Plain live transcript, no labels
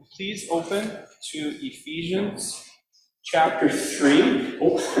please open to Ephesians chapter 3.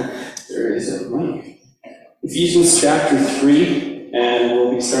 Oh, there is a link. Ephesians chapter 3, and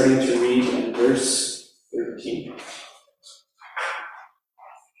we'll be starting to read in verse 13.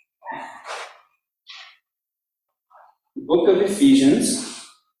 The book of Ephesians.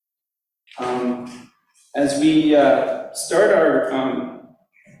 As we start our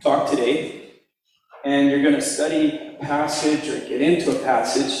talk today, and you're going to study a passage or get into a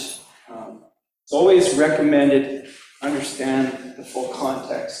passage, it's always recommended understand the full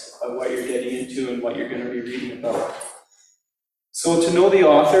context of what you're getting into and what you're going to be reading about. So to know the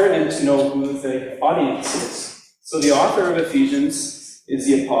author and to know who the audience is. So the author of Ephesians is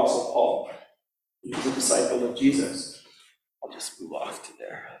the Apostle Paul. He's a disciple of Jesus. I'll just move off to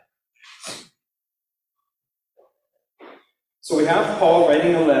there. So we have Paul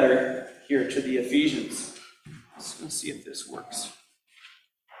writing a letter here to the Ephesians. Let's see if this works.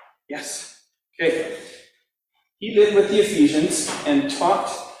 Yes. Okay. He lived with the Ephesians and taught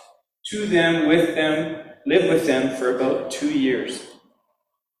to them, with them, lived with them for about 2 years.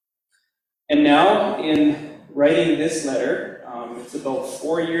 And now, in writing this letter, it's about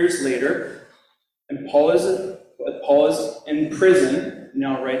 4 years later, and Paul is in prison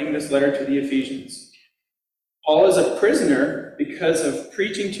now writing this letter to the Ephesians. Paul is a prisoner because of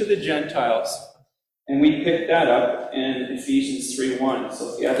preaching to the Gentiles, and we picked that up in Ephesians 3:1.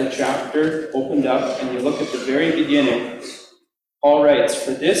 So if you have the chapter opened up and you look at the very beginning, Paul writes,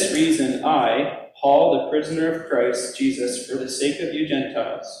 "For this reason I, Paul, the prisoner of Christ Jesus, for the sake of you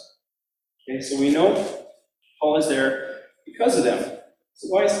Gentiles." Okay, so we know Paul is there because of them. So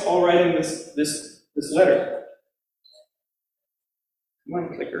why is Paul writing this letter? Come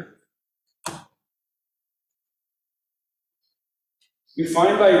on, clicker. We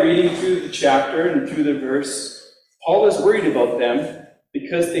find by reading through the chapter and through the verse, Paul is worried about them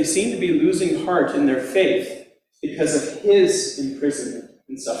because they seem to be losing heart in their faith because of his imprisonment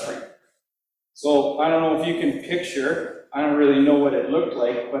and suffering. So I don't know if you can picture, I don't really know what it looked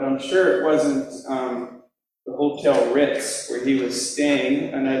like, but I'm sure it wasn't the Hotel Ritz where he was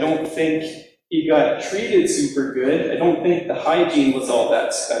staying, and I don't think he got treated super good. I don't think the hygiene was all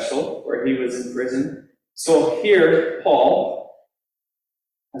that special where he was in prison. So here, Paul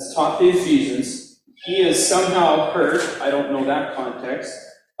has taught the Ephesians. He is somehow hurt, I don't know that context,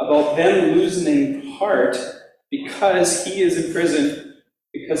 about them losing heart because he is in prison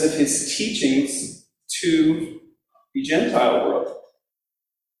because of his teachings to the Gentile world.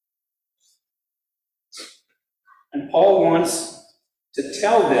 And Paul wants to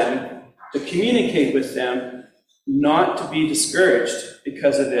tell them, to communicate with them, not to be discouraged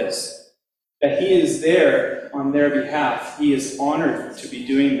because of this. That he is there on their behalf. He is honored to be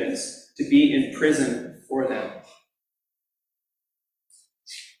doing this, to be in prison for them.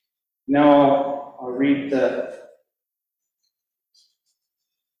 Now I'll read the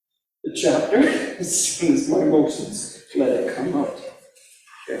chapter as soon as my emotions let it come out.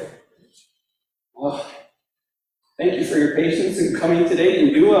 Okay. Well, thank you for your patience in coming today.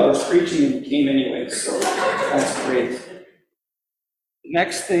 You knew I was preaching and you came anyway, so that's great. The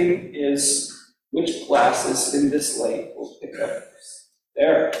next thing is which glasses in this light will pick up.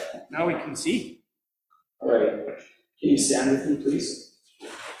 There. Now we can see. All right. Can you stand with me, please?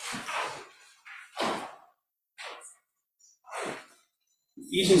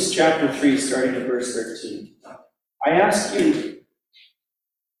 Ephesians chapter 3, starting at verse 13. I ask you,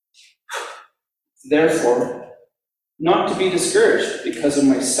 therefore, not to be discouraged because of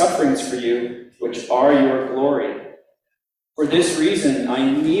my sufferings for you, which are your glory. For this reason,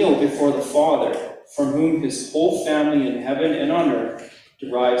 I kneel before the Father, from whom his whole family in heaven and on earth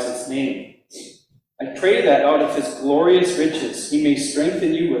derives its name. I pray that out of his glorious riches he may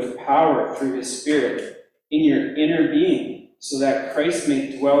strengthen you with power through his Spirit in your inner being, so that Christ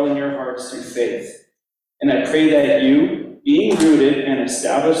may dwell in your hearts through faith. And I pray that you, being rooted and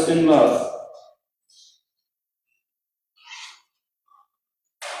established in love,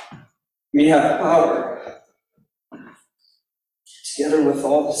 may have power, together with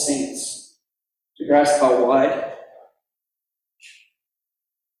all the saints, to grasp how wide,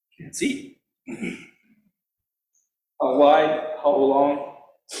 can't see, how wide, how long,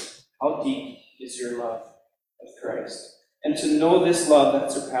 how deep is your love of Christ, and to know this love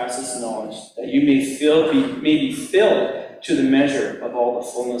that surpasses knowledge, that you may be filled to the measure of all the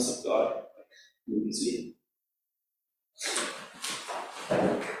fullness of God. You can see.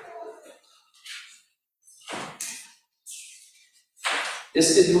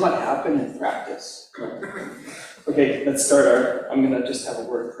 This did not happen in practice. Okay, let's start I'm going to just have a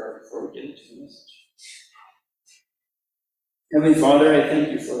word of prayer before we get into the message. Heavenly Father, I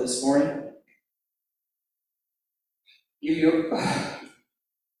thank you for this morning. Give you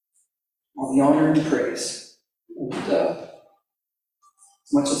all the honor and praise. And as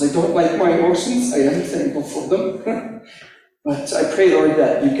much as I don't like my emotions, I am thankful for them. But I pray, Lord,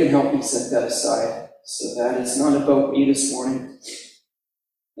 that you can help me set that aside so that it's not about me this morning.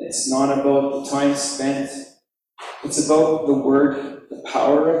 It's not about the time spent. It's about the Word, the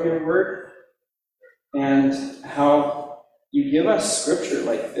power of your Word, and how you give us scripture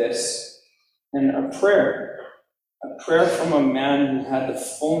like this and a prayer from a man who had the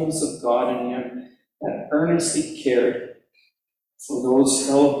fullness of God in him, that earnestly cared for those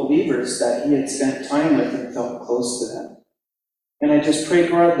fellow believers that he had spent time with and felt close to them. And I just pray,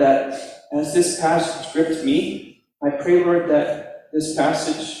 God, that as this passage gripped me, I pray, Lord, that this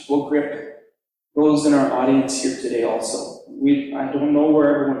passage will grip those in our audience here today also. I don't know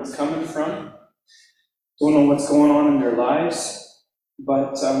where everyone's coming from, don't know what's going on in their lives,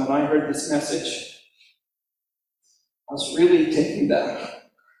 but when I heard this message, I was really taken back.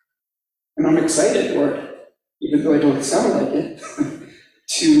 And I'm excited, Lord, even though I don't sound like it,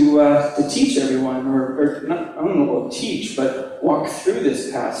 to teach everyone, or not, I don't know about teach, but walk through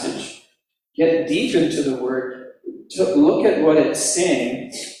this passage, get deep into the Word, to look at what it's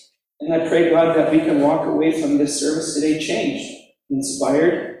saying. And I pray, God, that we can walk away from this service today changed,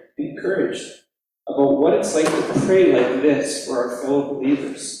 inspired, encouraged about what it's like to pray like this for our fellow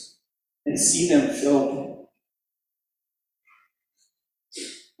believers and see them filled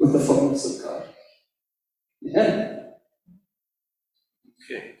with the fullness of God. Amen.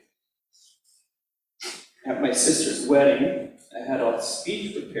 Okay. At my sister's wedding, I had a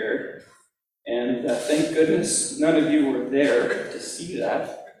speech prepared, and thank goodness none of you were there to see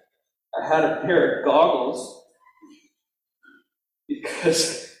that. I had a pair of goggles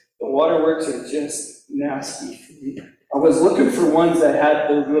because the waterworks are just nasty for me. I was looking for ones that had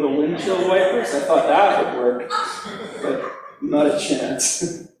the little windshield wipers. I thought that would work, but not a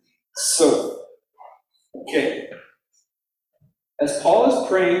chance. So, okay. As Paul is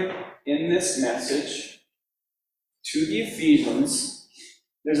praying in this message to the Ephesians,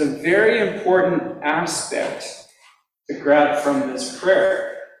 there's a very important aspect to grab from this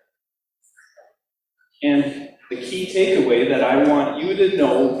prayer. And the key takeaway that I want you to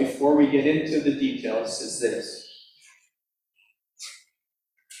know before we get into the details is this.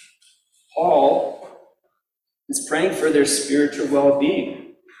 Paul is praying for their spiritual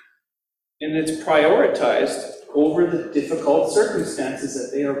well-being, and it's prioritized over the difficult circumstances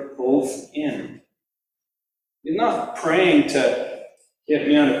that they are both in. He's not praying to get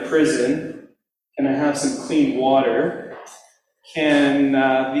me out of prison. Can I have some clean water? Can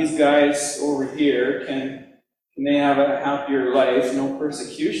these guys over here, can they have a happier life, no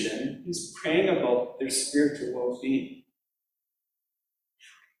persecution? He's praying about their spiritual well-being,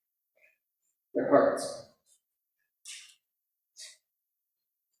 their hearts.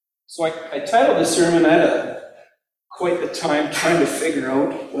 So I titled this sermon, I had quite the time trying to figure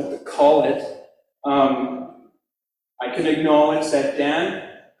out what to call it. I can acknowledge that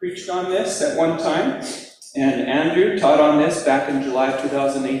Dan preached on this at one time, and Andrew taught on this back in July of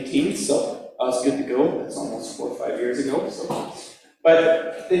 2018, so I was good to go. That's almost 4 or 5 years ago.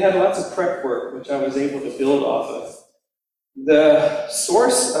 But they had lots of prep work, which I was able to build off of. The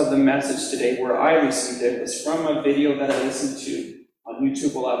source of the message today, where I received it, was from a video that I listened to on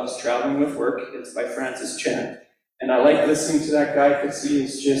YouTube while I was traveling with work. It's by Francis Chan. And I like listening to that guy because he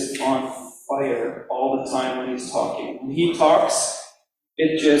is just on fire all the time when he's talking. When he talks,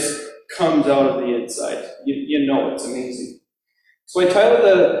 it just comes out of the inside. You know it's amazing. So I titled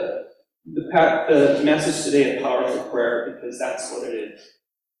the message today A Powerful Prayer because that's what it is.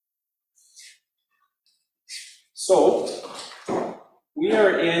 So, we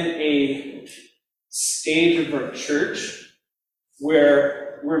are in a stage of our church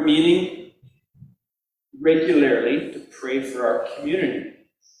where we're meeting regularly to pray for our community.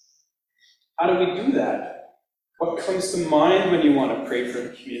 How do we do that? What comes to mind when you want to pray for the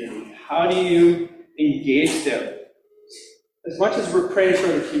community? How do you engage them? As much as we're praying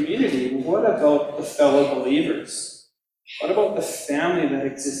for the community, what about the fellow believers? What about the family that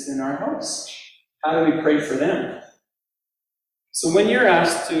exists in our house? How do we pray for them? So when you're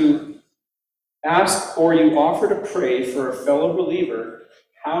asked to ask or you offer to pray for a fellow believer,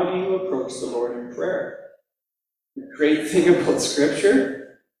 how do you approach the Lord in prayer? The great thing about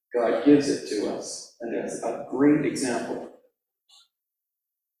Scripture, God gives it to us, and it's a great example.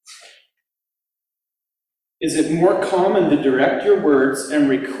 Is it more common to direct your words and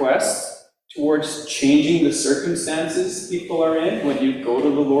requests towards changing the circumstances people are in when you go to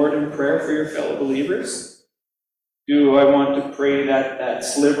the Lord in prayer for your fellow believers? Do I want to pray that that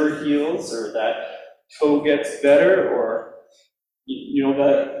sliver heals or that toe gets better or,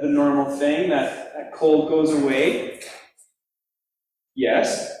 the normal thing, that cold goes away?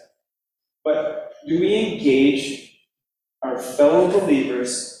 Yes. But do we engage our fellow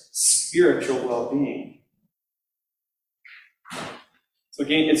believers' spiritual well-being? So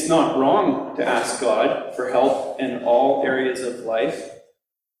again, it's not wrong to ask God for help in all areas of life,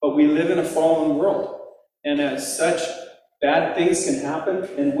 but we live in a fallen world. And as such, bad things can happen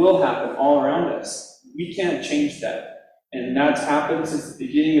and will happen all around us. We can't change that. And that's happened since the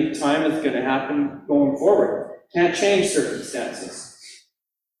beginning of time. It's going to happen going forward. Can't change circumstances.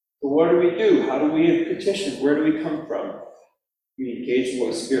 So what do we do? How do we petition? Where do we come from? We engage the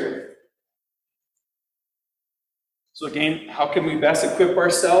Holy Spirit. So again, how can we best equip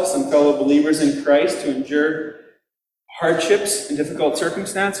ourselves and fellow believers in Christ to endure hardships and difficult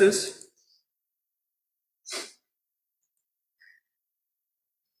circumstances?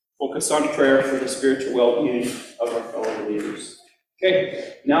 Focus on prayer for the spiritual well-being of our fellow believers.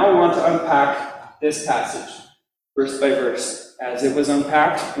 Okay, now I want to unpack this passage, verse by verse, as it was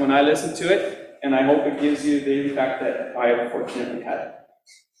unpacked when I listened to it, and I hope it gives you the impact that I have fortunately had.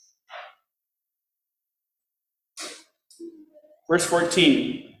 Verse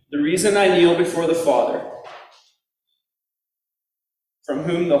 14, the reason I kneel before the Father, from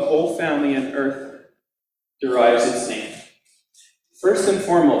whom the whole family on earth derives its name. First and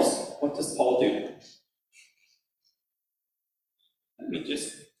foremost, what does Paul do? Let me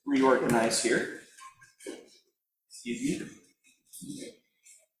just reorganize here. Excuse me.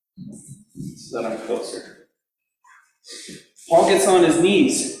 So that I'm closer. Paul gets on his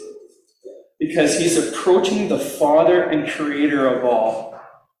knees because he's approaching the Father and Creator of all,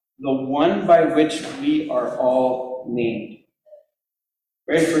 the one by which we are all named.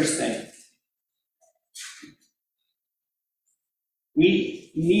 Very first thing.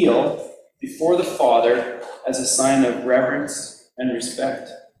 We kneel before the Father as a sign of reverence and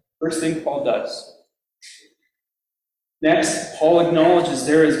respect. First thing Paul does. Next, Paul acknowledges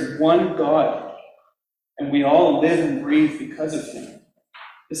there is one God, and we all live and breathe because of him.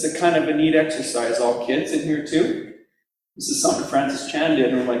 This is a kind of a neat exercise, all kids in here too. This is something Francis Chan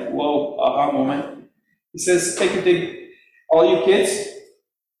did, and we're like, whoa, aha moment. He says, all you kids,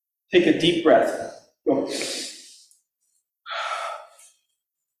 take a deep breath. Go.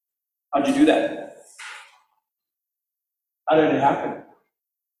 How'd you do that? How did it happen?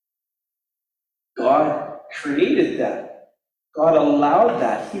 God created that. God allowed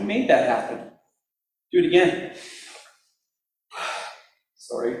that. He made that happen. Do it again.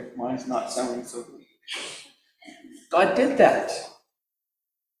 Sorry, mine's not sounding so good. God did that.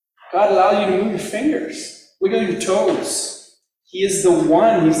 God allowed you to move your fingers, wiggle your toes. He is the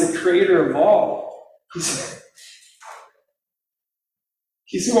one. He's the creator of all.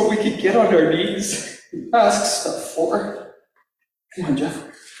 He's what we could get on our knees and ask stuff for. Come on, Jeff.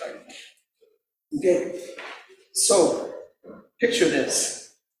 Okay. So, picture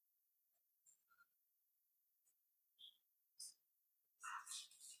this.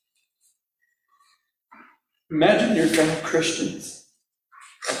 Imagine your fellow Christians,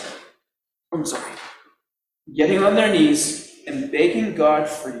 getting on their knees and begging God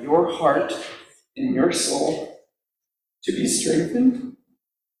for your heart and your soul to be strengthened.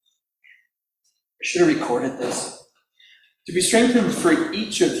 I should have recorded this. To be strengthened for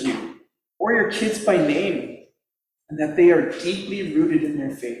each of you, or your kids by name, and that they are deeply rooted in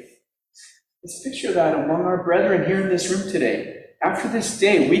their faith. Let's picture that among our brethren here in this room today. After this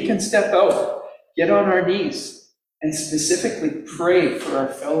day, we can step out, get on our knees, and specifically pray for our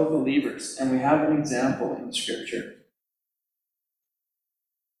fellow believers. And we have an example in Scripture.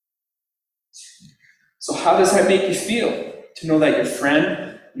 So how does that make you feel? To know that your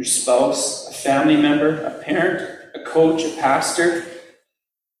friend, your spouse, a family member, a parent, a coach, a pastor,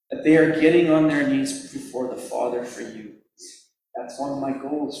 that they are getting on their knees before the Father for you. That's one of my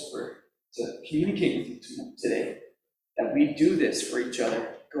goals to communicate with you today, that we do this for each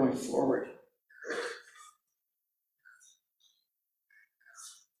other going forward.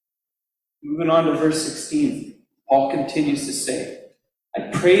 Moving on to verse 16, Paul continues to say, I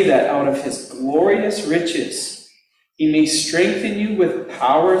pray that out of his glorious riches he may strengthen you with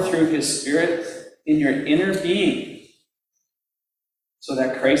power through his Spirit in your inner being, so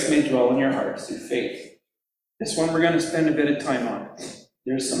that Christ may dwell in your hearts through faith. This one we're going to spend a bit of time on.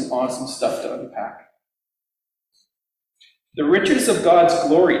 There's some awesome stuff to unpack. The riches of God's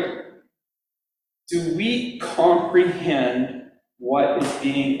glory. Do we comprehend what is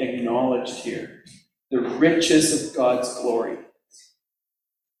being acknowledged here? The riches of God's glory.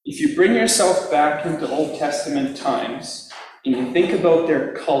 If you bring yourself back into Old Testament times and you think about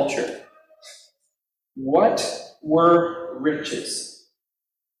their culture, what were riches?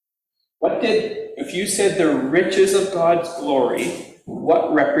 If you said the riches of God's glory,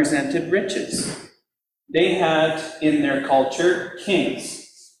 what represented riches? They had in their culture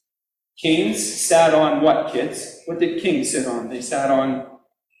kings. Kings sat on what, kids? What did kings sit on? They sat on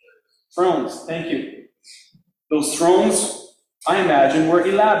thrones. Thank you. Those thrones, I imagine, were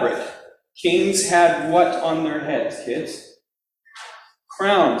elaborate. Kings had what on their heads, kids?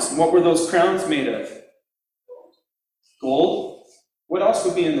 Crowns. What were those crowns made of? Gold. What else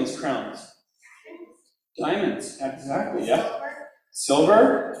would be in those crowns? Diamonds. Exactly, yeah.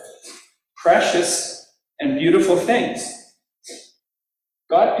 Silver. Precious and beautiful things.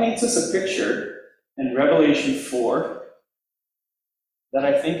 God paints us a picture in Revelation 4 that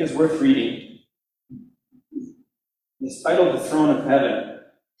I think is worth reading. It's titled The Throne of Heaven.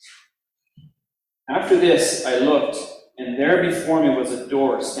 After this, I looked, and there before me was a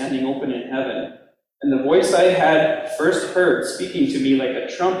door standing open in heaven. And the voice I had first heard speaking to me like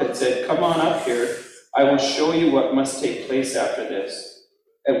a trumpet said, "Come on up here. I will show you what must take place after this."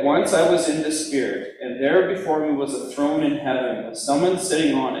 At once I was in the Spirit, and there before me was a throne in heaven, with someone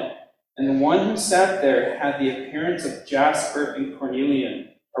sitting on it. And the one who sat there had the appearance of jasper and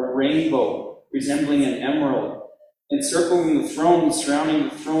cornelian, a rainbow resembling an emerald. Encircling the throne and surrounding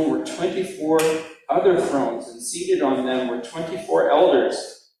the throne were 24 other thrones, and seated on them were 24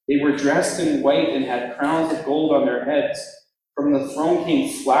 elders. They were dressed in white and had crowns of gold on their heads. From the throne came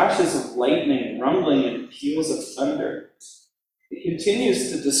flashes of lightning, rumbling, and peals of thunder. It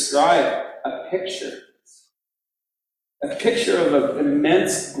continues to describe a picture of an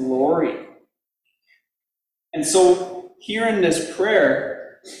immense glory. And so here in this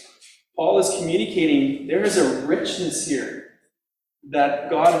prayer, Paul is communicating there is a richness here that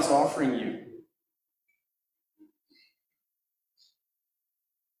God is offering you.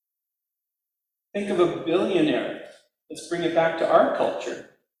 Think of a billionaire. Let's bring it back to our culture.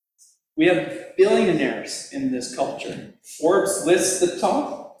 We have billionaires in this culture. Forbes lists the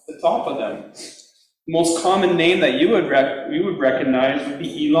top of them. The most common name that you would recognize would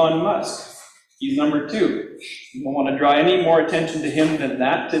be Elon Musk. He's number 2. You don't want to draw any more attention to him than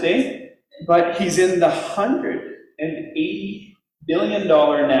that today, but he's in the $180 billion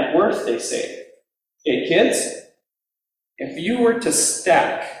net worth, they say. Okay, kids, if you were to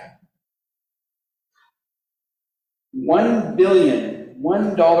stack 1 billion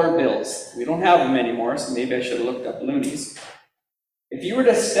 $1 bills. We don't have them anymore, so maybe I should have looked up loonies. If you were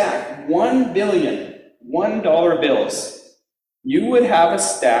to stack 1 billion $1 bills, you would have a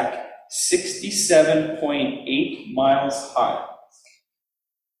stack 67.8 miles high.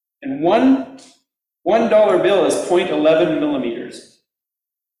 And one $1 bill is 0.11 millimeters.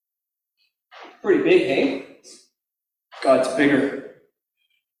 Pretty big, hey? God's bigger.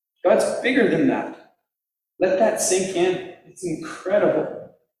 God's bigger than that. Let that sink in. It's incredible.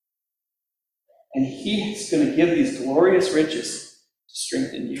 And He's going to give these glorious riches to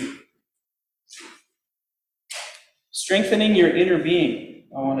strengthen you. Strengthening your inner being,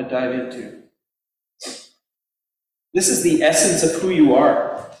 I want to dive into. This is the essence of who you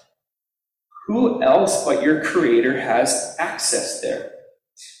are. Who else but your Creator has access there?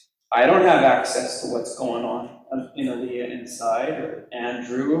 I don't have access to what's going on in Aaliyah inside, or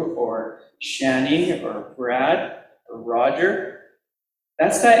Andrew, or Shani, or Brad, or Roger.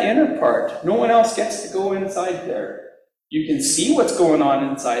 That's that inner part. No one else gets to go inside there. You can see what's going on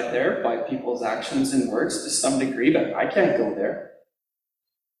inside there by people's actions and words to some degree, but I can't go there.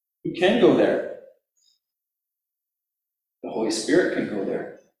 Who can go there? The Holy Spirit can go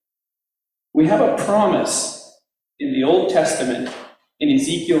there. We have a promise in the Old Testament, in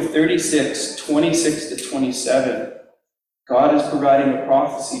Ezekiel 36, 26 to 27. God is providing a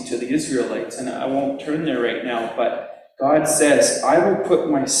prophecy to the Israelites, and I won't turn there right now, but God says, I will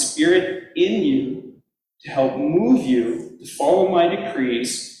put my Spirit in you to help move you to follow my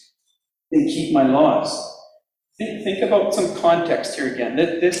decrees and keep my laws. Think about some context here again.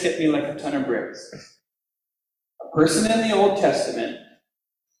 This hit me like a ton of bricks. A person in the Old Testament,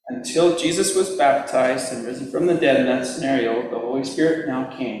 until Jesus was baptized and risen from the dead in that scenario, the Holy Spirit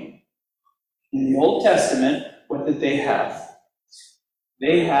now came. In the Old Testament, what did they have?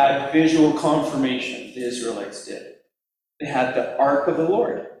 They had visual confirmation, the Israelites did. They had the Ark of the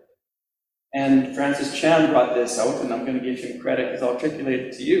Lord. And Francis Chan brought this out, and I'm going to give him credit because I'll articulate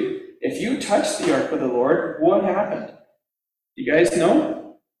it to you. If you touch the Ark of the Lord, what happened? You guys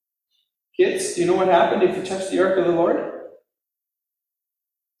know? Kids, do you know what happened if you touch the Ark of the Lord?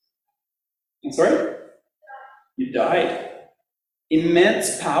 I'm sorry? You died.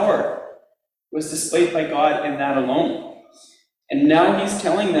 Immense power was displayed by God in that alone. And now he's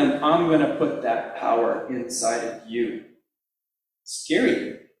telling them, I'm going to put that power inside of you.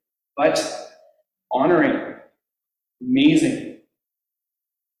 Scary, but honoring, amazing.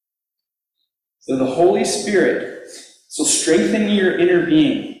 So the Holy Spirit, so strengthen your inner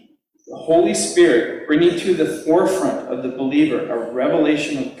being. The Holy Spirit bringing to the forefront of the believer a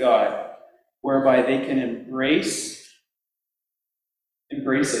revelation of God, whereby they can embrace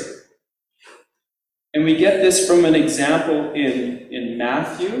it. And we get this from an example in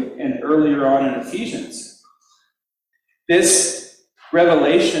Matthew and earlier on in Ephesians. This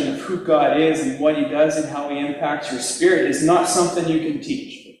revelation of who God is and what he does and how he impacts your spirit is not something you can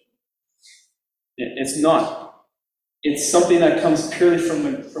teach. It's not. It's something that comes purely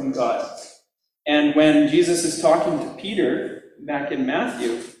from God. And when Jesus is talking to Peter back in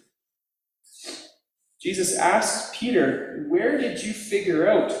Matthew, Jesus asks Peter, where did you figure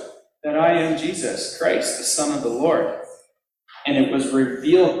out that I am Jesus Christ, the Son of the Lord? And it was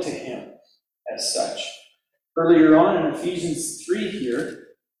revealed to him as such. Earlier on in Ephesians 3 here,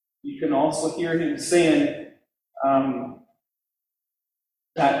 you can also hear him saying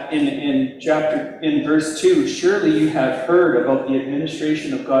that in verse 2, surely you have heard about the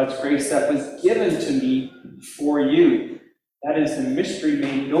administration of God's grace that was given to me for you. That is the mystery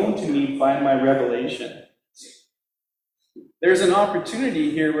made known to me by my revelation. There's an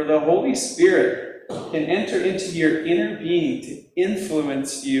opportunity here where the Holy Spirit can enter into your inner being to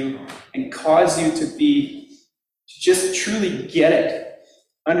influence you and cause you to just truly get it.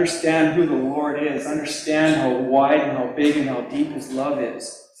 Understand who the Lord is. Understand how wide and how big and how deep his love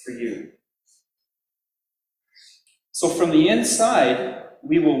is for you. So from the inside,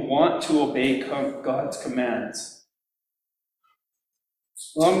 we will want to obey God's commands.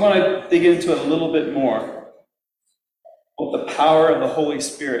 Well, I'm going to dig into it a little bit more about the power of the Holy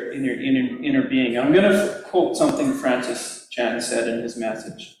Spirit in your inner being. I'm going to quote something Francis Chan said in his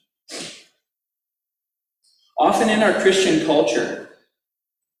message. Often in our Christian culture,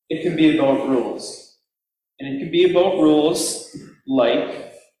 it can be about rules. And it can be about rules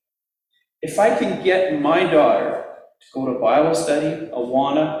like, if I can get my daughter to go to Bible study,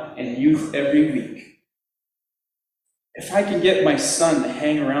 Awana, and youth every week, if I can get my son to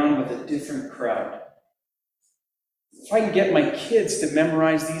hang around with a different crowd, if I can get my kids to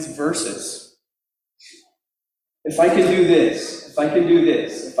memorize these verses, if I can do this, if I can do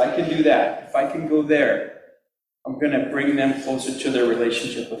this, if I can do that, if I can go there, I'm going to bring them closer to their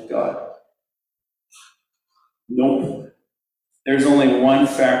relationship with God. Nope. There's only one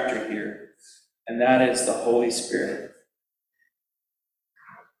factor here, and that is the Holy Spirit.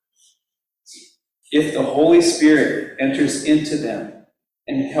 If the Holy Spirit enters into them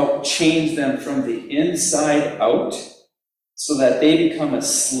and help change them from the inside out so that they become a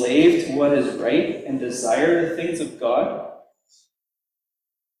slave to what is right and desire the things of God,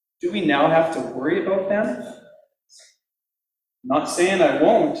 do we now have to worry about them? Not saying I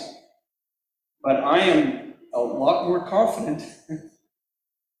won't, but I am a lot more confident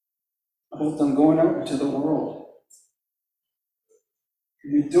about them going out into the world.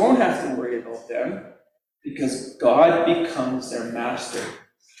 You don't have to worry about them because God becomes their master.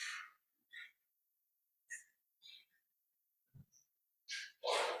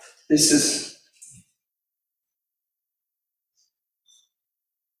 This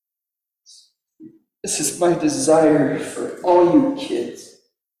is my desire for all you kids.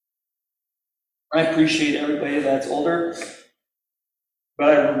 I appreciate everybody that's older, but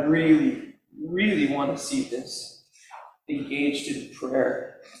I really, really want to see this engaged in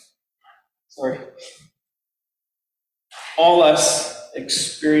prayer. Sorry. All us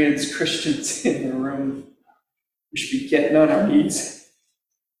experienced Christians in the room, we should be getting on our knees,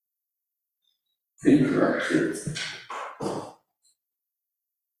 praying for our kids.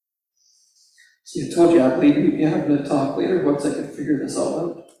 See, I told you I believe we'd be having a talk later once I can figure this all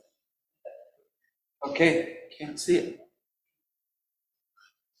out. Okay, can't see it.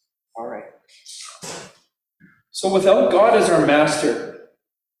 All right. So without God as our master,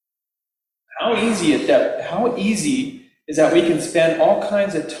 how easy is that we can spend all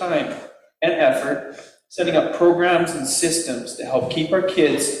kinds of time and effort setting up programs and systems to help keep our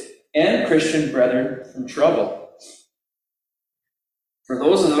kids and Christian brethren from trouble. For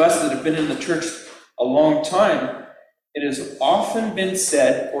those of us that have been in the church a long time, it has often been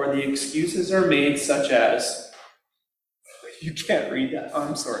said, or the excuses are made, such as, you can't read that,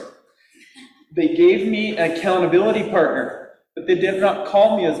 I'm sorry. They gave me an accountability partner, but they did not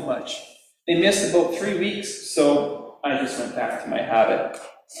call me as much. They missed about 3 weeks, so I just went back to my habit.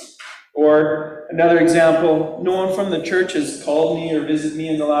 Or another example, no one from the church has called me or visited me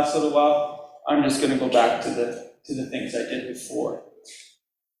in the last little while. I'm just going to go back to the things I did before.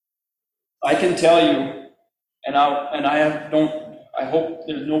 I can tell you, I hope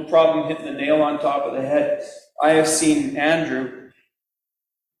there's no problem hitting the nail on top of the head. I have seen Andrew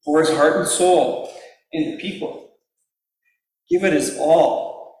pour his heart and soul into people. Give it his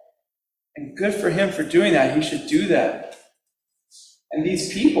all. And good for him for doing that. He should do that. And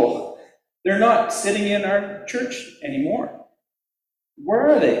these people, they're not sitting in our church anymore.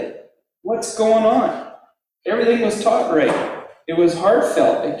 Where are they? What's going on? Everything was taught right. It was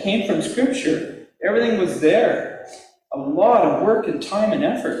heartfelt. It came from Scripture. Everything was there. A lot of work and time and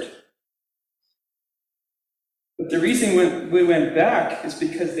effort. But the reason we went back is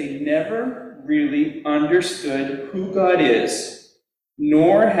because they never really understood who God is,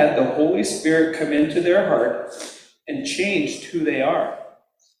 nor had the Holy Spirit come into their heart and changed who they are.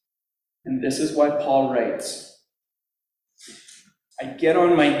 And this is why Paul writes, I get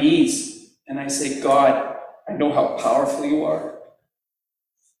on my knees and I say, God, I know how powerful you are.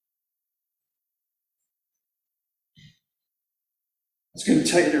 I was going to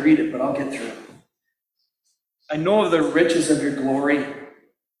tell you to read it, but I'll get through it. I know of the riches of your glory,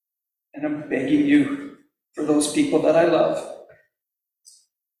 and I'm begging you for those people that I love.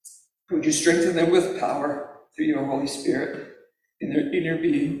 Would you strengthen them with power through your Holy Spirit in their inner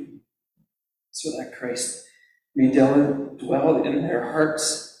being, so that Christ may dwell in their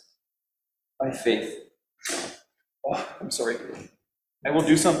hearts by faith. Oh, I'm sorry. I will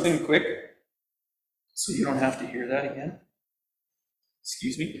do something quick so you don't have to hear that again.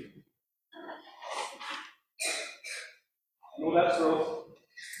 Excuse me. No, that's Rose.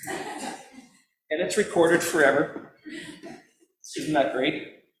 And it's recorded forever. Isn't that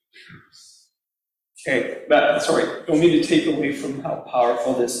great? Okay, but sorry, don't mean to take away from how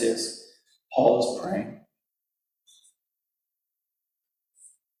powerful this is. Paul is praying.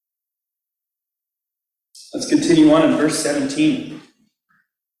 Let's continue on in verse 17.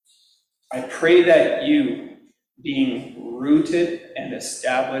 I pray that you, being rooted and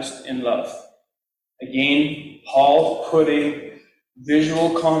established in love. Again, Paul putting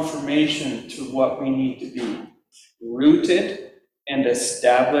visual confirmation to what we need to be. Rooted and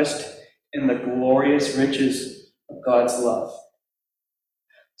established in the glorious riches of God's love.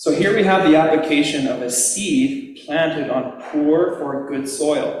 So here we have the application of a seed planted on poor or good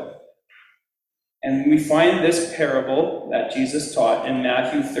soil. And we find this parable that Jesus taught in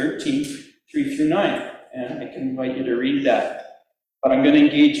Matthew 13, 3 through 9. And I can invite you to read that. But I'm going to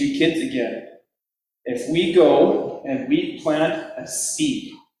engage you kids again. If we go and we plant a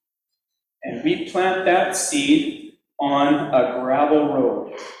seed, and we plant that seed on a gravel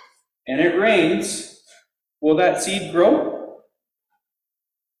road, and it rains, will that seed grow?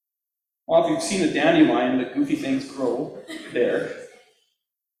 Well, if you've seen a dandelion, the goofy things grow there.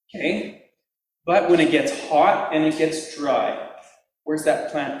 Okay? But when it gets hot and it gets dry, where's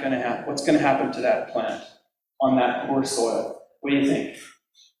that plant going to happen? What's going to happen to that plant on that poor soil? What do you think?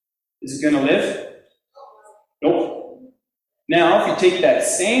 Is it going to live? Nope. Now, if you take that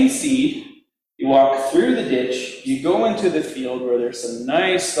same seed, you walk through the ditch, you go into the field where there's some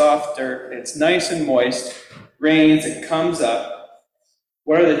nice soft dirt, it's nice and moist, rains, it comes up.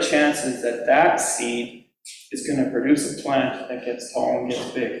 What are the chances that that seed is going to produce a plant that gets tall and gets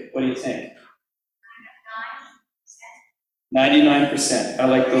big? What do you think? 99%. I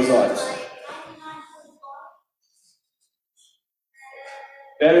like those odds.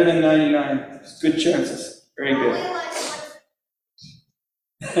 Better than 99. Good chances. Very good.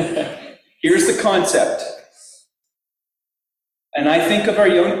 Here's the concept. And I think of our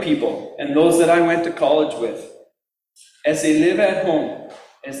young people and those that I went to college with. As they live at home,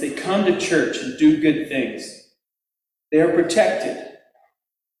 as they come to church and do good things, they are protected.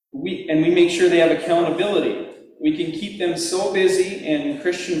 We make sure they have accountability. We can keep them so busy in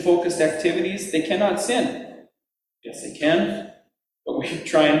Christian-focused activities, they cannot sin. Yes, they can, but we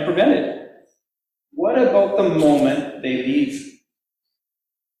try and prevent it. What about the moment they leave?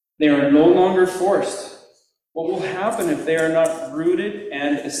 They are no longer forced. What will happen if they are not rooted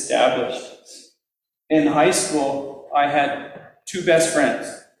and established? In high school, I had three best friends.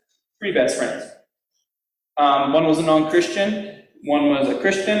 One was a non-Christian, one was a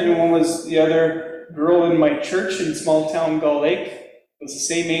Christian, and one was the other girl in my church in small town Gull Lake. Was the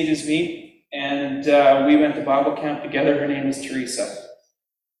same age as me, and we went to Bible camp together. Her name was Teresa.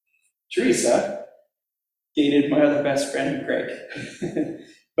 Teresa dated my other best friend, Greg.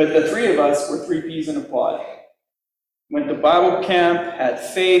 But the three of us were three peas in a pod. Went to Bible camp, had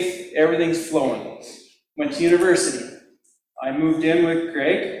faith, everything's flowing. Went to university. I moved in with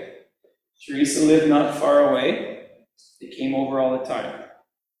Greg, Teresa lived not far away. They came over all the time.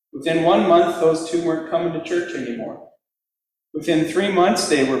 Within 1 month, those two weren't coming to church anymore. Within 3 months,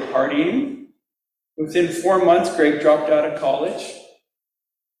 they were partying. Within 4 months, Greg dropped out of college.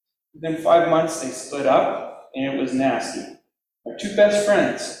 Within 5 months, they split up, and it was nasty. Our two best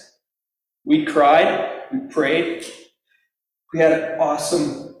friends. We cried, we prayed, we had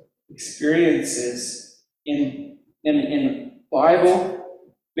awesome experiences in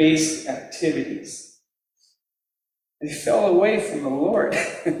Bible-based activities. They fell away from the Lord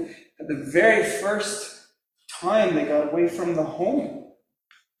at the very first time they got away from the home.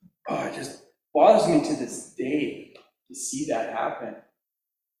 Oh, it just bothers me to this day to see that happen.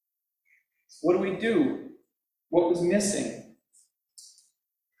 So what do we do? What was missing?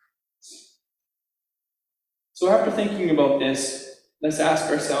 So after thinking about this, let's ask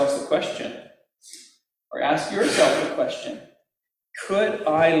ourselves the question, or ask yourself the question, could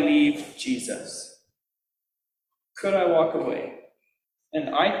I leave Jesus? Could I walk away?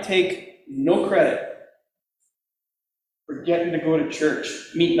 And I take no credit for getting to go to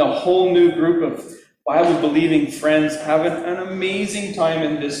church, meeting a whole new group of Bible-believing friends, having an amazing time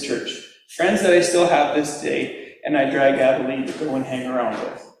in this church. Friends that I still have this day, and I drag Adeline to go and hang around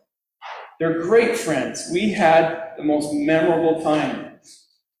with. They're great friends. We had the most memorable time.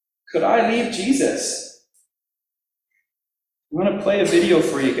 Could I leave Jesus? I'm going to play a video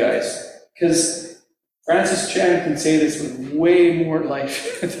for you guys, because Francis Chan can say this with way more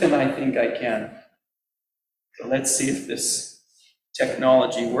life than I think I can. So let's see if this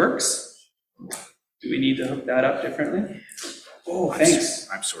technology works. Do we need to hook that up differently? Oh, thanks.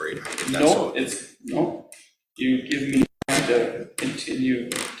 I'm sorry. No. You give me time to continue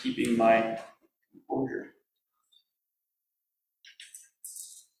keeping my composure.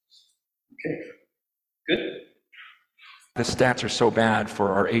 Okay, good. The stats are so bad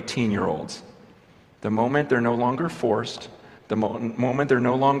for our 18-year-olds. The moment they're no longer forced, the moment they're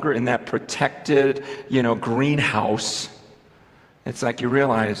no longer in that protected, greenhouse, it's like you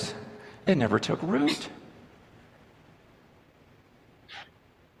realize it never took root.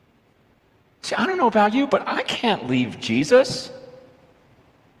 See, I don't know about you, but I can't leave Jesus.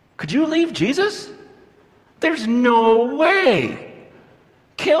 Could you leave Jesus? There's no way.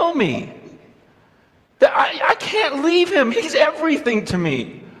 Kill me. I can't leave him. He's everything to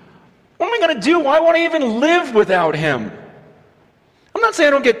me. What am I going to do? Why would I even live without him? I'm not saying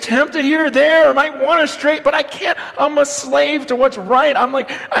I don't get tempted here or there. I might want to stray, but I can't. I'm a slave to what's right. I'm like,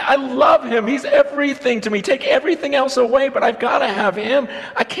 I love him. He's everything to me. Take everything else away, but I've got to have him.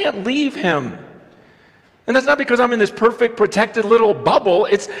 I can't leave him. And that's not because I'm in this perfect, protected little bubble.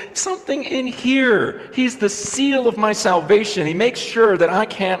 It's something in here. He's the seal of my salvation. He makes sure that I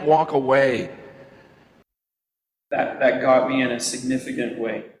can't walk away. That got me in a significant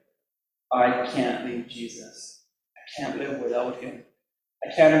way. I can't leave Jesus. I can't live without him.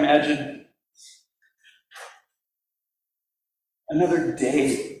 I can't imagine another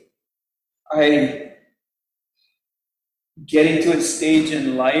day. I'm getting to a stage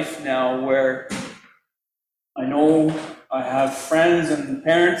in life now where I know I have friends and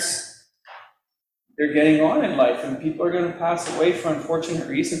parents. They're getting on in life, and people are going to pass away for unfortunate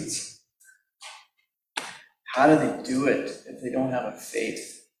reasons. How do they do it if they don't have a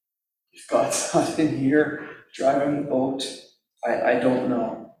faith? If God's not in here driving the boat, I don't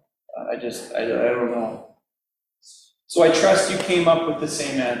know. I don't know. So I trust you came up with the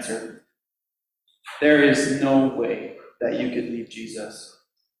same answer. There is no way that you could leave Jesus.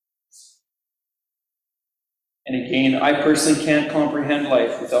 And again, I personally can't comprehend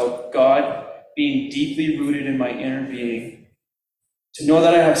life without God being deeply rooted in my inner being. To know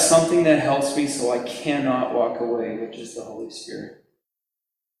that I have something that helps me so I cannot walk away, which is the Holy Spirit.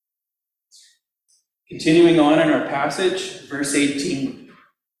 Continuing on in our passage, verse 18,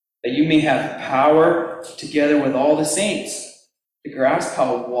 that you may have power together with all the saints to grasp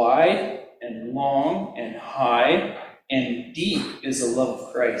how wide and long and high and deep is the love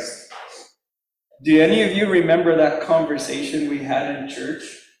of Christ. Do any of you remember that conversation we had in church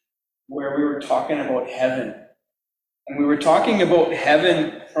where we were talking about heaven? And we were talking about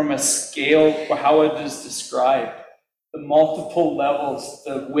heaven from a scale, how it is described. The multiple levels,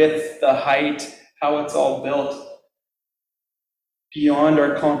 the width, the height, how it's all built. Beyond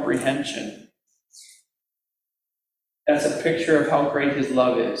our comprehension. That's a picture of how great his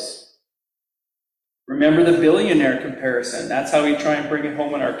love is. Remember the billionaire comparison. That's how we try and bring it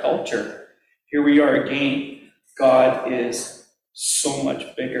home in our culture. Here we are again. God is so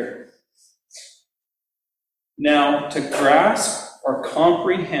much bigger. Now, to grasp or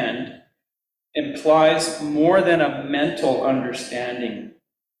comprehend implies more than a mental understanding.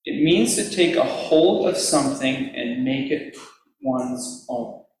 It means to take a hold of something and make it one's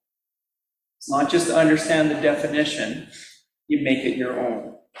own. It's not just to understand the definition, you make it your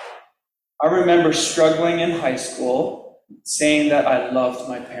own. I remember struggling in high school, saying that I loved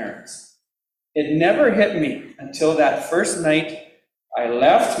my parents. It never hit me until that first night I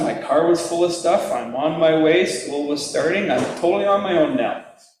left. My car was full of stuff. I'm on my way. School was starting. I'm totally on my own now.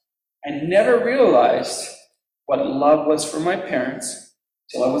 I never realized what love was for my parents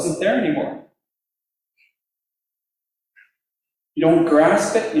till I wasn't there anymore. You don't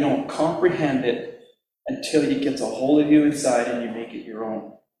grasp it, you don't comprehend it until it gets a hold of you inside and you make it your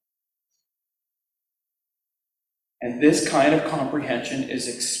own. And this kind of comprehension is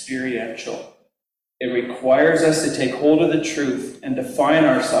experiential. It requires us to take hold of the truth and define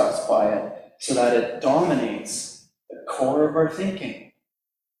ourselves by it so that it dominates the core of our thinking.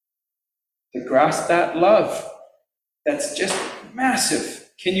 To grasp that love, that's just massive.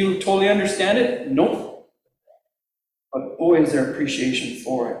 Can you totally understand it? Nope. But boy, is there appreciation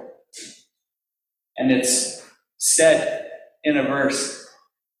for it. And it's said in a verse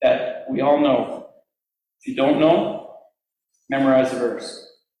that we all know. If you don't know, memorize the verse.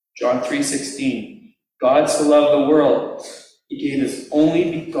 John 3:16. God so loved the world, he gave his only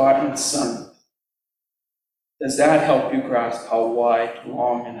begotten Son. Does that help you grasp how wide,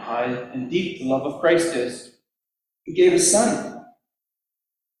 long, and high and deep the love of Christ is? He gave his Son.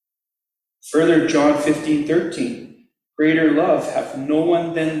 Further, John 15:13. Greater love hath no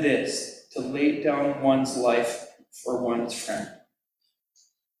one than this, to lay down one's life for one's friend.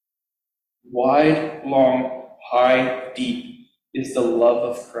 Wide, long, high, deep is the love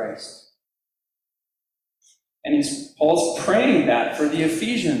of Christ. And Paul's praying that for the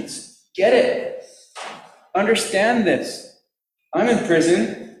Ephesians. Get it. Understand this. I'm in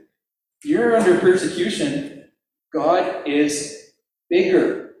prison. You're under persecution. God is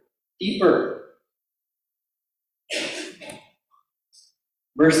bigger, deeper.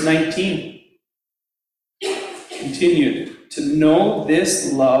 Verse 19 continued. To know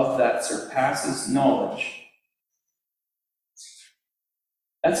this love that surpasses knowledge.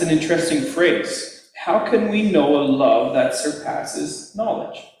 That's an interesting phrase. How can we know a love that surpasses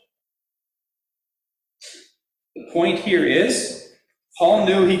knowledge? The point here is, Paul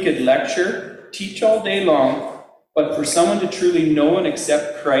knew he could lecture, teach all day long, but for someone to truly know and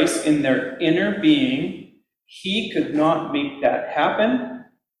accept Christ in their inner being, he could not make that happen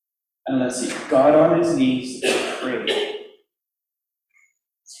unless he got on his knees and prayed.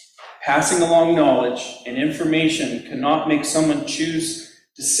 Passing along knowledge and information cannot make someone choose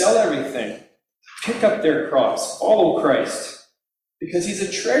to sell everything, pick up their cross, follow Christ, because he's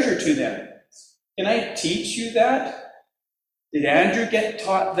a treasure to them. Can I teach you that? Did Andrew get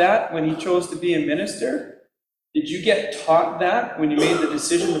taught that when he chose to be a minister? Did you get taught that when you made the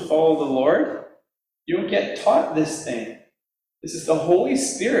decision to follow the Lord? You don't get taught this thing. This is the Holy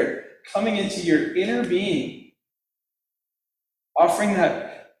Spirit coming into your inner being, offering that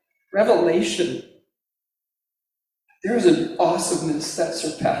revelation. There is an awesomeness that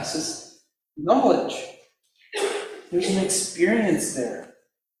surpasses knowledge. There's an experience there,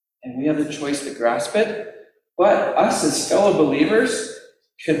 and we have the choice to grasp it. But us as fellow believers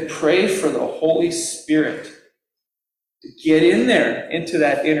can pray for the Holy Spirit to get in there, into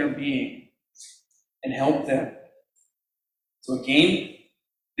that inner being, and help them. So again,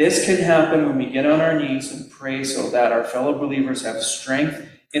 this can happen when we get on our knees and pray so that our fellow believers have strength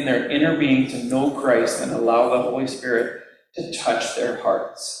in their inner being to know Christ and allow the Holy Spirit to touch their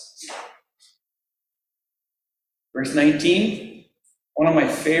hearts. Verse 19, one of my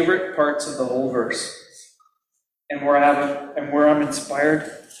favorite parts of the whole verse, and where I'm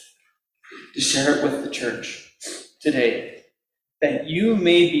inspired to share it with the church today, that you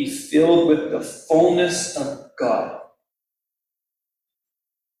may be filled with the fullness of God.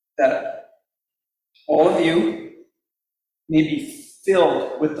 That all of you may be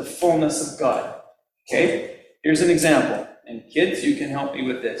filled with the fullness of God. Okay? Here's an example. And kids, you can help me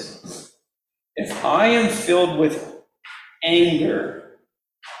with this. If I am filled with anger,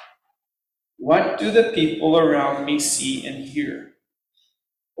 what do the people around me see and hear?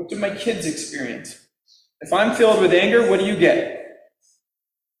 What do my kids experience? If I'm filled with anger, what do you get?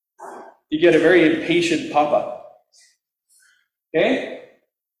 You get a very impatient papa. Okay?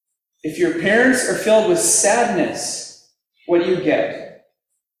 If your parents are filled with sadness, what do you get?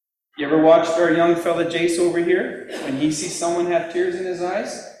 You ever watched our young fella Jace over here? When he sees someone have tears in his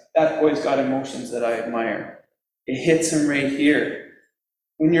eyes, that boy's got emotions that I admire. It hits him right here.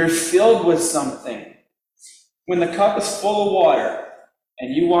 When you're filled with something, when the cup is full of water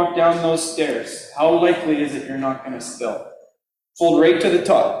and you walk down those stairs, how likely is it you're not going to spill? Fold right to the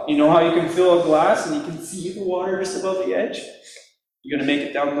top. You know how you can fill a glass and you can see the water just above the edge? You're going to make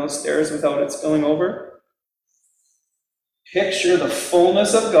it down those stairs without it spilling over? Picture the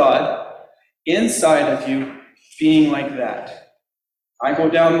fullness of God inside of you being like that. I go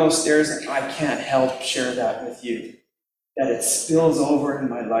down those stairs and I can't help share that with you, that it spills over in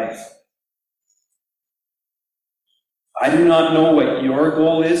my life. I do not know what your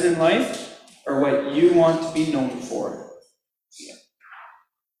goal is in life or what you want to be known for.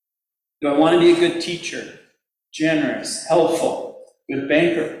 Do I want to be a good teacher, generous, helpful, good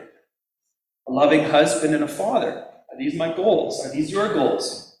banker, a loving husband and a father? Are these my goals? Are these your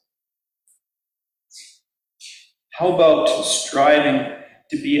goals? How about striving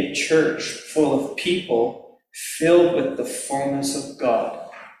to be a church full of people filled with the fullness of God?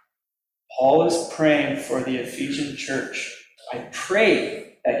 Paul is praying for the Ephesian church. I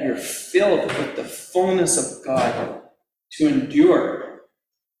pray that you're filled with the fullness of God to endure.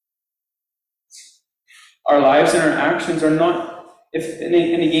 Our lives and our actions are not, and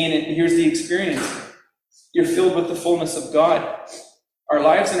again, here's the experience. You're filled with the fullness of God. Our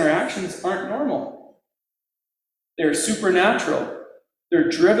lives and our actions aren't normal. They're supernatural. They're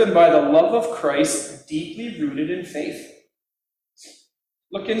driven by the love of Christ, deeply rooted in faith.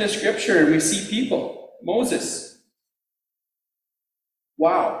 Look into Scripture and we see people. Moses.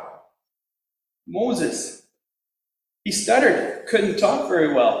 Wow. Moses. He stuttered, couldn't talk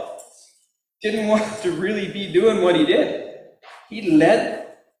very well. Didn't want to really be doing what he did. He led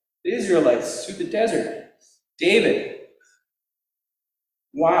the Israelites through the desert. David.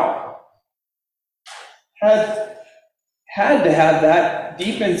 Wow. Had to have that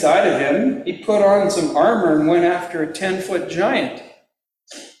deep inside of him. He put on some armor and went after a 10-foot giant.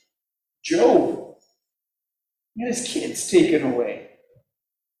 Job. He had his kids taken away.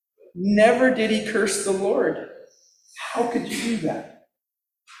 Never did he curse the Lord. How could you do that?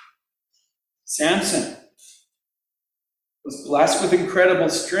 Samson was blessed with incredible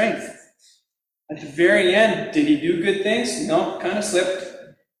strength. At the very end, did he do good things? No, kind of slipped.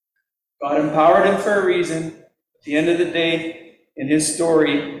 God empowered him for a reason. At the end of the day, in his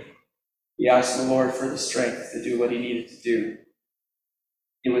story, he asked the Lord for the strength to do what he needed to do.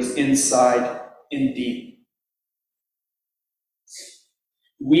 It was inside, in deep.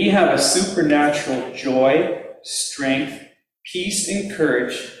 We have a supernatural joy, strength, peace, and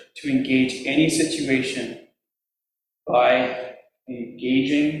courage to engage any situation by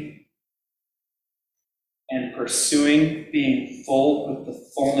engaging and pursuing being full with the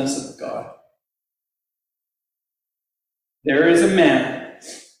fullness of God. There is a man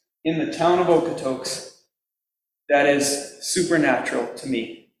in the town of Okotoks that is supernatural to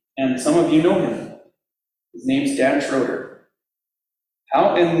me, and some of you know him. His name's Dan Schroeder.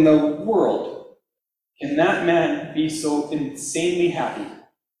 How in the world can that man be so insanely happy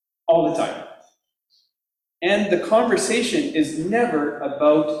all the time? And the conversation is never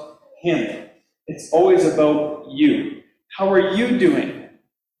about him. It's always about you. How are you doing?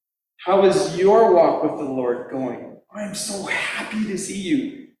 How is your walk with the Lord going? I'm so happy to see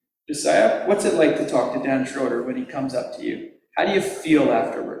you. Josiah, what's it like to talk to Dan Schroeder when he comes up to you? How do you feel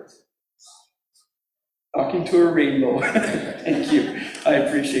afterwards? Talking to a rainbow. Thank you. I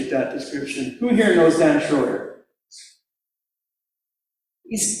appreciate that description. Who here knows Dan Schroeder?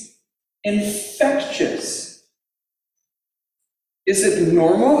 He's infectious. Is it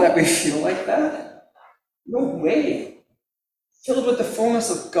normal that we feel like that? No way. Filled with the fullness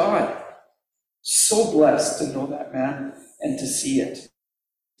of God. So blessed to know that man and to see it.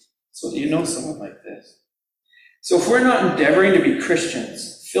 So do you know someone like this? So if we're not endeavoring to be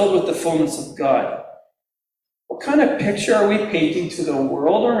Christians, filled with the fullness of God, what kind of picture are we painting to the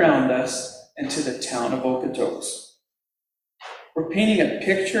world around us and to the town of Okotoks? We're painting a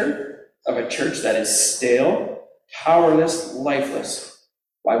picture of a church that is stale, powerless, lifeless.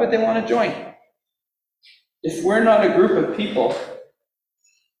 Why would they want to join? If we're not a group of people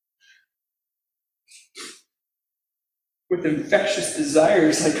with infectious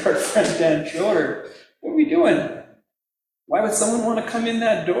desires like our friend Dan Schroeder, what are we doing? Why would someone want to come in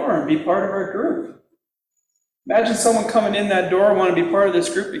that door and be part of our group? Imagine someone coming in that door and want to be part of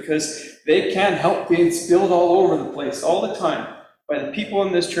this group because they can't help being spilled all over the place all the time by the people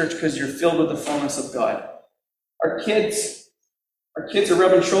in this church because you're filled with the fullness of God. Our kids are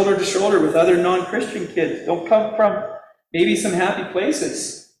rubbing shoulder to shoulder with other non-Christian kids. They'll come from maybe some happy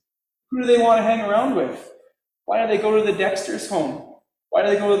places. Who do they want to hang around with? Why do they go to the Dexter's home? Why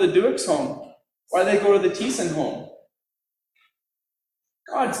do they go to the Duick's home? Why do they go to the Thiessen home?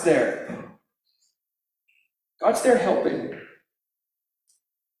 God's there. God's there helping.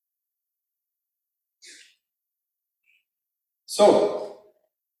 So,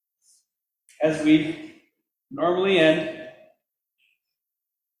 as we normally end,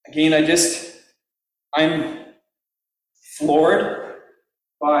 again, I'm floored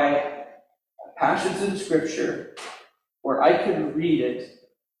by passages in Scripture where I can read it,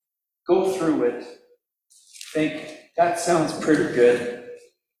 go through it, think, that sounds pretty good,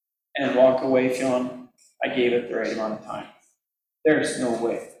 and walk away feeling I gave it the right amount of time. There's no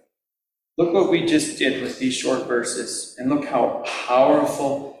way. Look what we just did with these short verses, and look how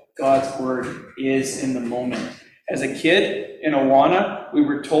powerful God's Word is in the moment. As a kid in Awana, we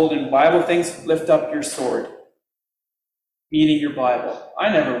were told in Bible things, lift up your sword, meaning your Bible.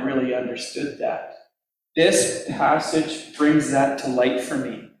 I never really understood that. This passage brings that to light for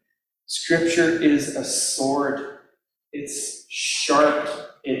me. Scripture is a sword. It's sharp.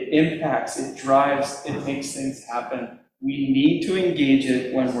 It impacts. It drives. It makes things happen. We need to engage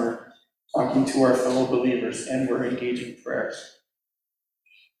it when we're talking to our fellow believers and we're engaging prayers.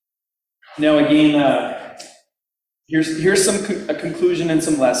 Now, again, here's a conclusion and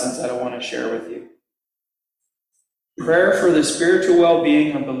some lessons that I want to share with you. Prayer for the spiritual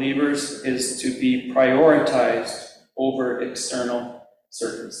well-being of believers is to be prioritized over external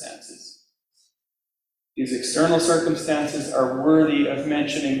circumstances. These external circumstances are worthy of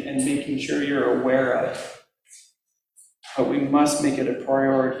mentioning and making sure you're aware of. But we must make it a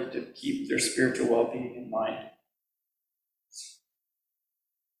priority to keep their spiritual well-being in mind.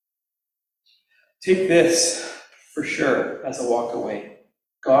 Take this for sure as a walk away.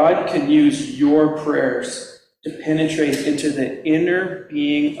 God can use your prayers to penetrate into the inner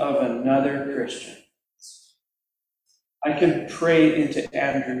being of another Christian. I can pray into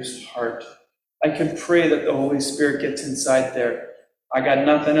Andrew's heart. I can pray that the Holy Spirit gets inside there. I got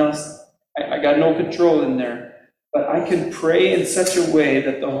nothing else. I got no control in there. But I can pray in such a way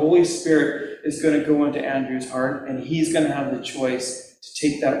that the Holy Spirit is going to go into Andrew's heart, and he's going to have the choice to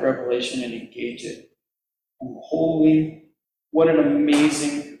take that revelation and engage it. And holy, what an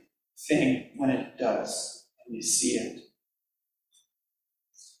amazing thing when it does, and you see it.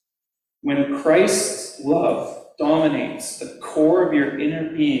 When Christ's love dominates the core of your inner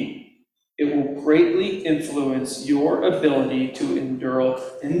being, it will greatly influence your ability to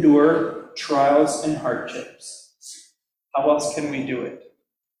endure trials and hardships. How else can we do it?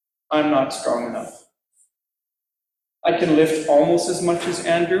 I'm not strong enough. I can lift almost as much as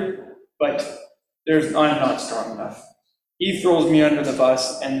Andrew, but I'm not strong enough. He throws me under the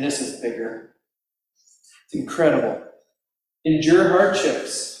bus, and this is bigger. It's incredible. Endure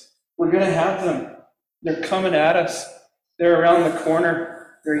hardships. We're going to have them. They're coming at us. They're around the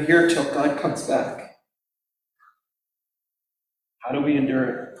corner. They're here till God comes back. How do we endure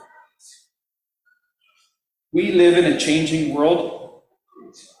it? We live in a changing world.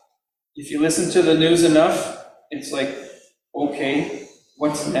 If you listen to the news enough, it's like, okay,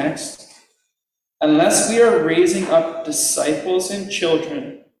 what's next? Unless we are raising up disciples and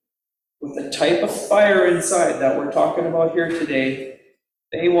children with the type of fire inside that we're talking about here today,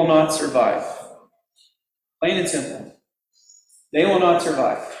 they will not survive. Plain and simple. They will not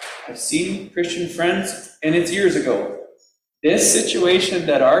survive. I've seen Christian friends, and it's years ago. This situation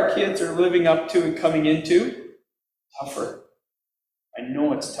that our kids are living up to and coming into, tougher. I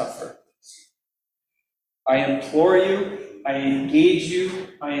know it's tougher. I implore you, I engage you,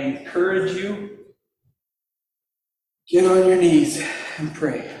 I encourage you, get on your knees and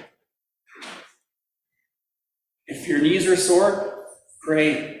pray. If your knees are sore,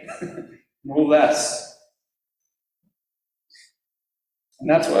 pray. No less. And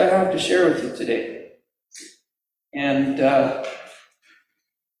that's what I have to share with you today. And I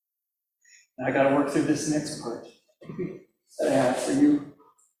got to work through this next part that I have for you,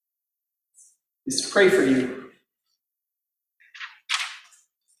 is to pray for you.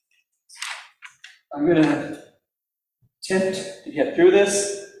 I'm going to attempt to get through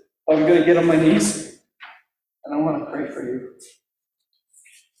this. I'm going to get on my knees, and I want to pray for you.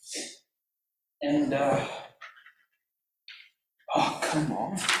 And, oh, come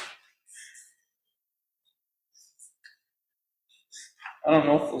on. I don't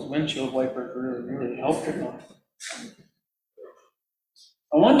know if those windshield wipers really helped or not.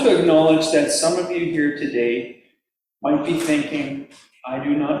 I want to acknowledge that some of you here today might be thinking, I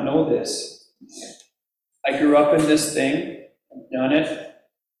do not know this. I grew up in this thing, I've done it.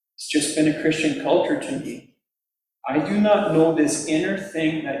 It's just been a Christian culture to me. I do not know this inner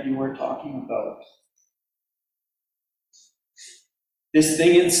thing that you were talking about. This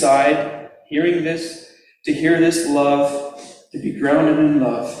thing inside, hearing this, to hear this love, to be grounded in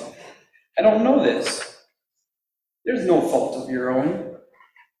love. I don't know this. There's no fault of your own.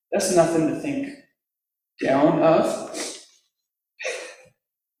 That's nothing to think down of.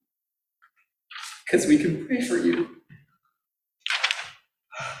 because we can pray for you.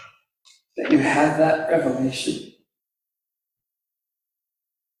 That you have that revelation.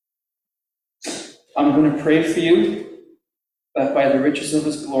 I'm going to pray for you that by the riches of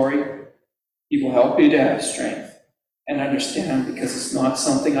his glory, he will help you to have strength and understand, because it's not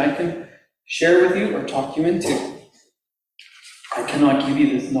something I can share with you or talk you into. I cannot give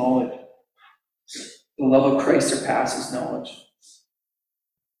you this knowledge. The love of Christ surpasses knowledge.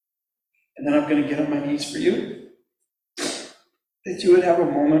 And then I'm going to get on my knees for you, that you would have a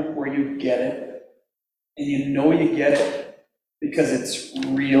moment where you get it, and you know you get it because it's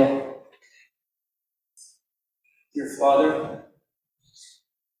real. Dear Father,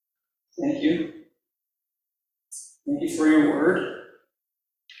 thank you. Thank you for your word.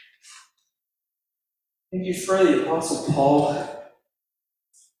 Thank you for the Apostle Paul,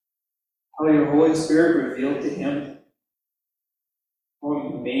 how your Holy Spirit revealed to him how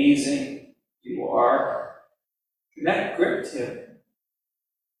amazing you are. And that gripped him.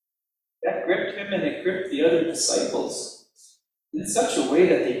 That gripped him, and it gripped the other disciples in such a way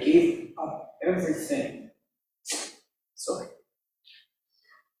that they gave up everything. So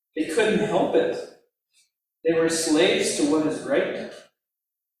they couldn't help it. They were slaves to what is right.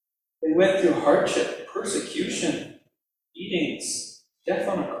 They went through hardship, persecution, beatings, death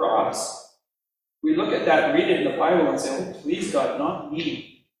on a cross. We look at that, read it in the Bible, and say, oh, please, God, not me.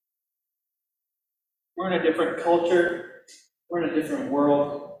 We're in a different culture. We're in a different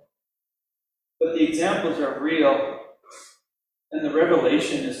world. But the examples are real, and the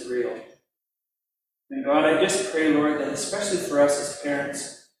revelation is real. And God, I just pray, Lord, that especially for us as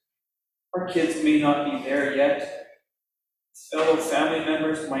parents, our kids may not be there yet. Fellow family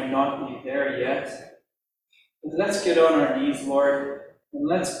members might not be there yet. But let's get on our knees, Lord, and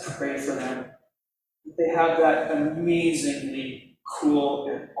let's pray for them. They have that amazingly cool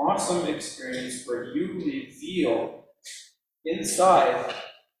and awesome experience where you reveal inside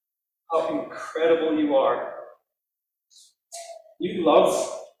how incredible you are. You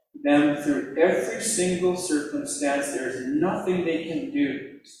love them through every single circumstance. There's nothing they can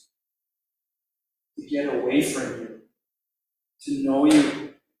do to get away from you, to know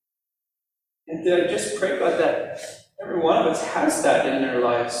you. And I just pray, God, that every one of us has that in their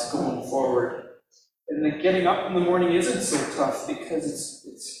lives going forward. And that getting up in the morning isn't so tough because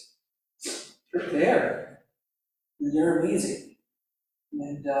they're there. And they're amazing.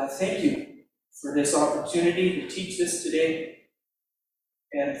 And thank you for this opportunity to teach this today,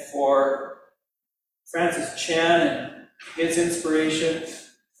 and for Francis Chan and his inspiration,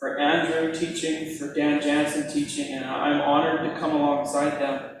 for Andrew teaching, for Dan Jansen teaching, and I'm honored to come alongside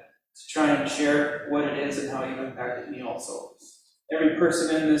them to try and share what it is and how you've impacted me also. Every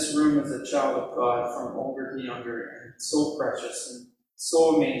person in this room is a child of God, from older to younger, and it's so precious and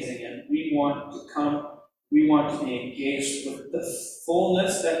so amazing, and we want to come. We want to be engaged with the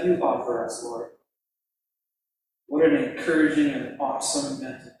fullness that you offer us, Lord. What an encouraging and awesome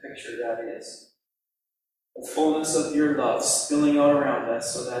mental picture that is. The fullness of your love spilling out around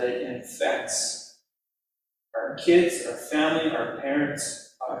us so that it infects our kids, our family, our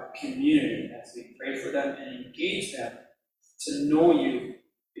parents, our community as we pray for them and engage them to know you,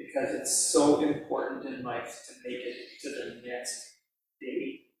 because it's so important in life to make it to the next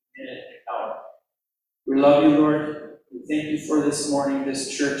day, minute, hour. We love you, Lord. We thank you for this morning,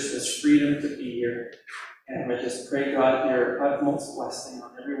 this church, this freedom to be here. And I just pray, God, your utmost blessing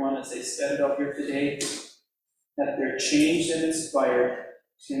on everyone as they stand up here today, that they're changed and inspired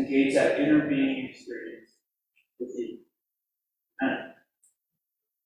to engage that inner being experience with you.